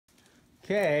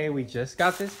Okay, we just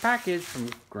got this package from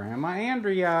Grandma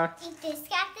Andrea. We just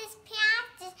got this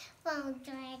package from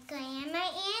Grandma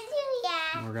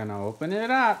Andrea. We're gonna open it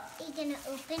up. We're gonna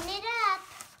open it up.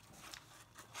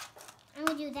 I'm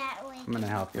gonna do that way. I'm gonna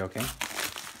help you, okay?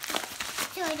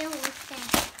 So I don't look in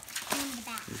the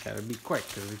back. You gotta be quick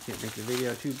because we can't make the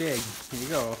video too big. Here you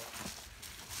go.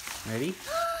 Ready?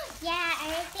 Yeah,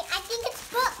 I think it's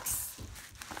books.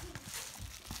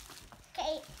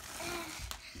 Okay.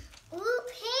 Ooh,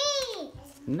 paint.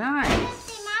 Nice.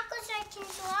 The markers I can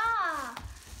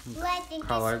draw. Ooh, I think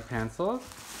Colored pencils.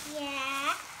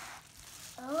 Yeah.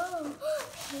 Oh,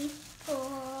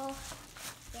 people.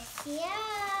 Yes,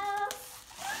 yes.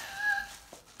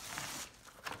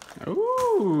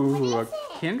 Ooh, What is a it?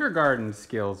 kindergarten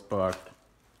skills book.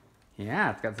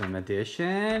 Yeah, it's got some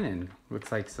addition and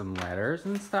looks like some letters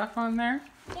and stuff on there.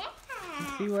 Yeah.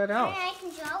 Let's see what else. And I can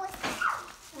draw with that.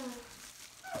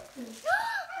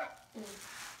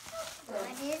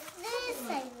 What is this?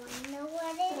 I want to know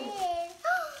what it is.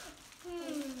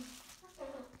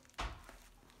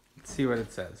 Let's see what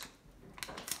it says.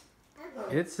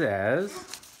 It says,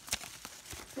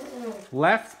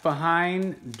 left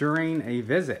behind during a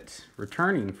visit,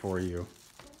 returning for you.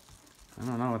 I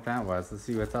don't know what that was. Let's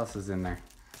see what else is in there.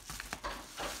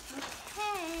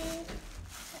 Okay.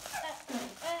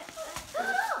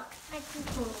 I can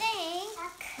think.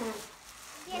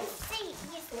 Yes, see.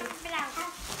 Yes,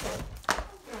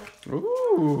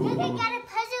 Ooh. look, I got a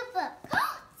puzzle book.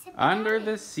 It's a Under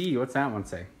banana. the Sea. What's that one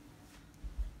say?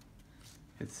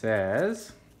 It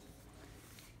says,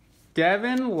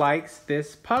 Devin likes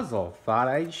this puzzle. Thought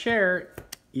I'd share it,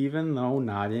 even though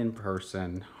not in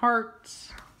person.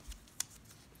 Hearts.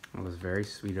 That was very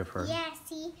sweet of her. Yeah,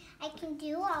 see, I can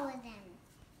do all of them.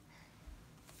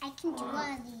 I can do all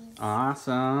of these.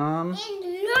 Awesome.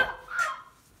 And look!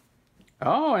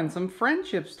 Oh, and some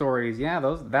friendship stories. Yeah,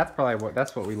 that's probably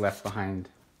that's what we left behind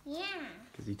Yeah.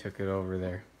 because he took it over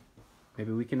there.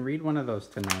 Maybe we can read one of those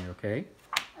tonight, okay?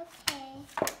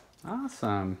 Okay.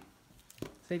 Awesome.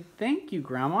 Say thank you,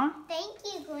 Grandma. Thank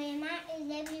you, Grandma. I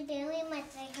love you very much.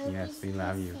 I hope Yes, you we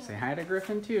love you. soon. Say hi to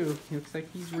Griffin too. He looks like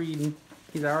he's reading.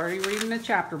 He's already reading the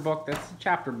chapter book. That's the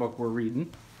chapter book we're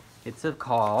reading. It's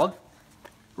called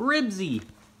Ribsy.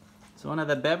 It's one of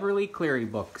the Beverly Cleary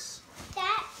books.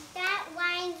 That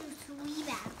rhymes with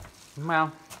Reba.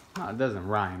 Well, it doesn't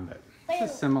rhyme, but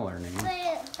it's a similar name.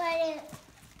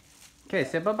 Okay,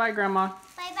 say bye-bye, Grandma.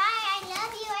 Bye-bye. I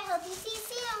love you. I hope you see you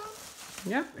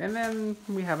soon. Yep, and then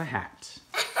we have a hat.